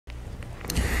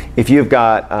if you've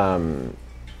got,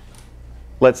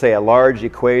 let's say, a large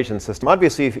equation system,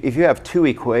 obviously if you have 2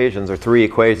 equations or 3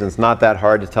 equations, not that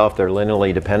hard to tell if they're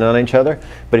linearly dependent on each other.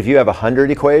 But if you have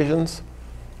 100 equations,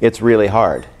 it's really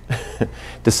hard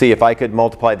to see if I could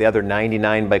multiply the other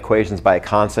 99 equations by a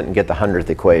constant and get the 100th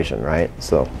equation, right?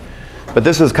 So, but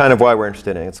this is kind of why we're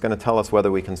interested in it. It's going to tell us whether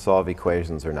we can solve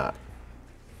equations or not.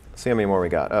 See how many more we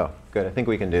got. Oh, good. I think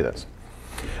we can do this.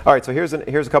 All right, so here's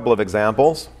a couple of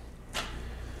examples.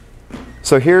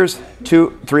 So here's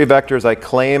 3 vectors I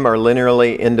claim are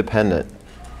linearly independent.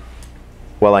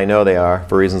 Well, I know they are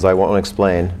for reasons I won't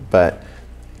explain. But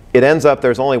it ends up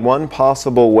there's only one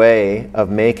possible way of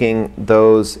making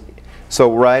those.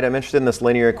 So right, I'm interested in this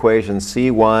linear equation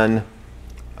C1.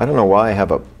 I don't know why I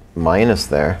have a minus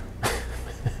there.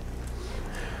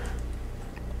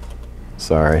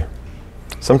 Sorry.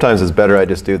 Sometimes it's better I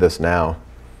just do this now.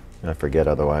 I forget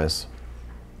otherwise.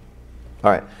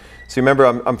 All right. So remember,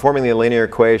 I'm forming the linear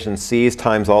equation C's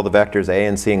times all the vectors A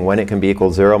and seeing when it can be equal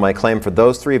to 0. My claim for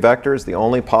those 3 vectors, the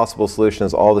only possible solution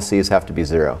is all the C's have to be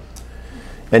 0.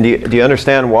 And do you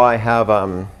understand why I have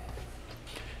a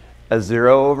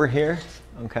 0 over here?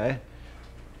 Okay.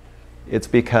 It's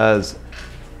because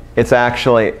it's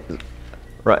actually,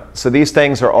 right. So these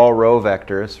things are all row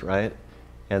vectors, right?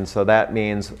 And so that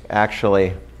means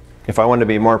actually, if I want to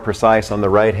be more precise, on the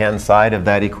right-hand side of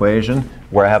that equation,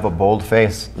 where I have a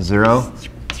boldface 0,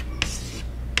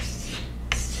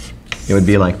 it would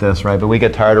be like this, right? But we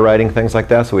get tired of writing things like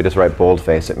that, so we just write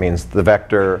boldface. It means the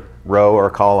vector, row, or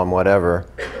column, whatever,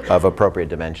 of appropriate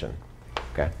dimension.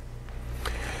 Okay.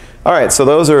 All right, so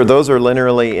those are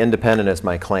linearly independent as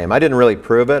my claim. I didn't really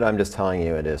prove it. I'm just telling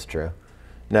you it is true.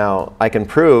 Now, I can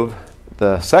prove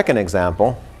the second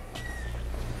example.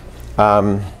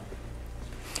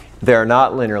 They're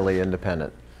not linearly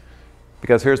independent.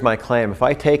 Because here's my claim. If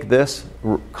I take this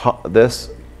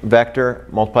vector,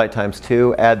 multiply it times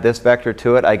 2, add this vector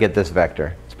to it, I get this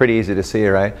vector. It's pretty easy to see,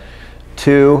 right?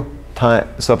 2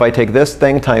 times, so if I take this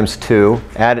thing times 2,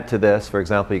 add it to this, for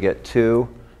example, you get 2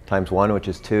 times 1, which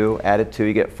is 2. Add it 2,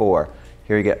 you get 4.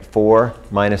 Here you get 4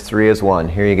 minus 3 is 1.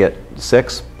 Here you get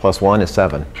 6 plus 1 is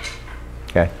 7.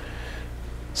 Okay.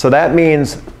 So that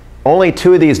means only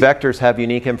 2 of these vectors have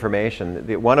unique information.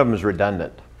 One of them is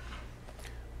redundant.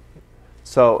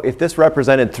 So if this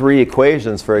represented 3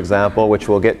 equations, for example, which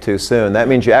we'll get to soon, that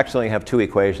means you actually have 2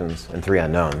 equations and 3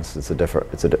 unknowns. It's a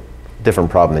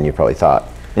different problem than you probably thought.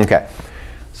 Okay.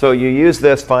 So you use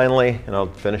this finally, and I'll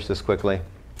finish this quickly,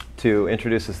 to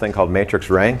introduce this thing called matrix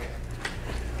rank.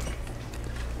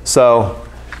 So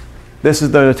this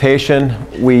is the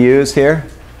notation we use here.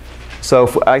 So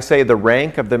if I say the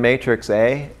rank of the matrix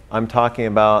A, I'm talking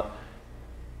about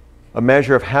a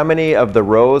measure of how many of the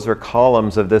rows or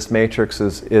columns of this matrix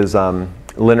is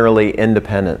linearly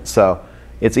independent. So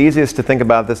it's easiest to think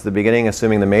about this at the beginning,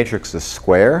 assuming the matrix is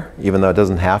square, even though it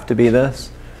doesn't have to be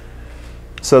this.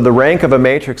 So the rank of a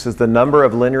matrix is the number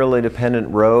of linearly dependent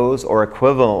rows, or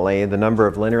equivalently, the number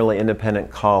of linearly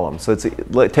independent columns. So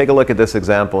take a look at this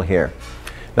example here.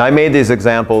 Now I made these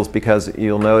examples because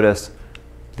you'll notice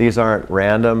these aren't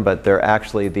random, but they're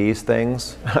actually these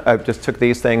things. I just took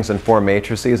these things and formed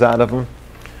matrices out of them,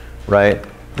 right?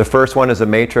 The first one is a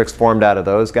matrix formed out of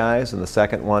those guys, and the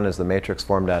second one is the matrix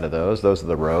formed out of those. Those are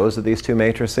the rows of these 2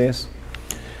 matrices.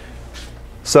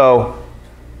 So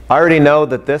I already know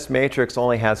that this matrix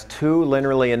only has 2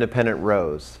 linearly independent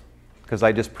rows, because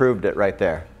I just proved it right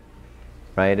there,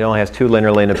 right? It only has 2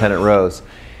 linearly independent rows.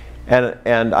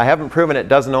 And I haven't proven it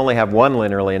doesn't only have 1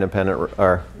 linearly independent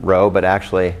row, but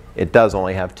actually it does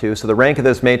only have 2. So the rank of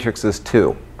this matrix is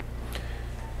 2.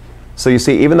 So you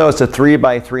see, even though it's a 3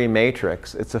 by 3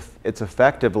 matrix, it's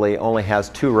effectively only has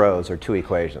 2 rows or 2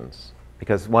 equations,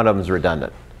 because one of them is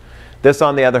redundant. This,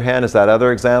 on the other hand, is that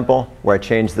other example where I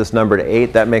changed this number to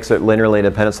 8. That makes it linearly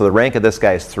independent. So the rank of this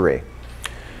guy is 3.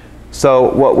 So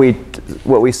what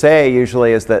we say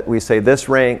usually is that we say this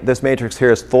matrix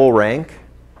here is full rank.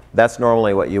 That's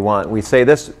normally what you want. We say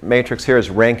this matrix here is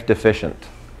rank deficient,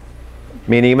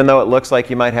 meaning even though it looks like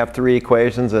you might have 3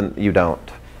 equations, and you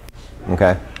don't.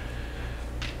 Okay?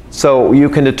 So you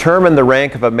can determine the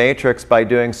rank of a matrix by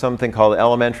doing something called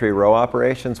elementary row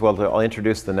operations. Well, I'll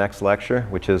introduce the next lecture,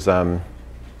 which is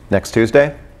next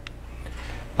Tuesday.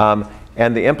 And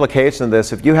the implication of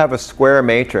this, if you have a square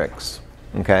matrix,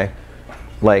 okay,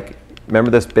 like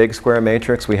remember this big square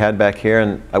matrix we had back here,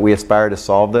 and we aspire to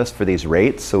solve this for these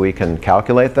rates so we can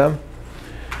calculate them.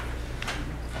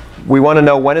 We want to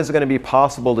know, when is it going to be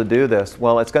possible to do this?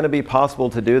 Well, it's going to be possible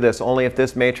to do this only if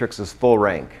this matrix is full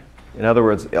rank. In other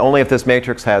words, only if this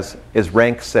matrix is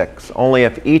rank 6. Only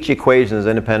if each equation is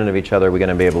independent of each other are we going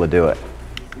to be able to do it.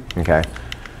 Okay?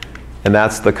 And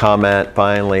that's the comment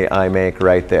finally I make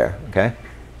right there. Okay?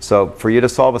 So for you to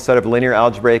solve a set of linear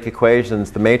algebraic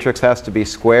equations, the matrix has to be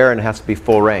square and it has to be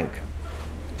full rank.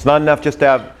 It's not enough just to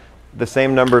have the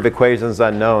same number of equations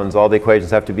unknowns. All the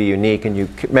equations have to be unique, and you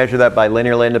measure that by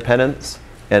linear independence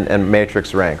and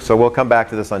matrix rank. So we'll come back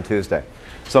to this on Tuesday.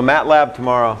 So MATLAB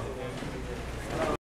tomorrow.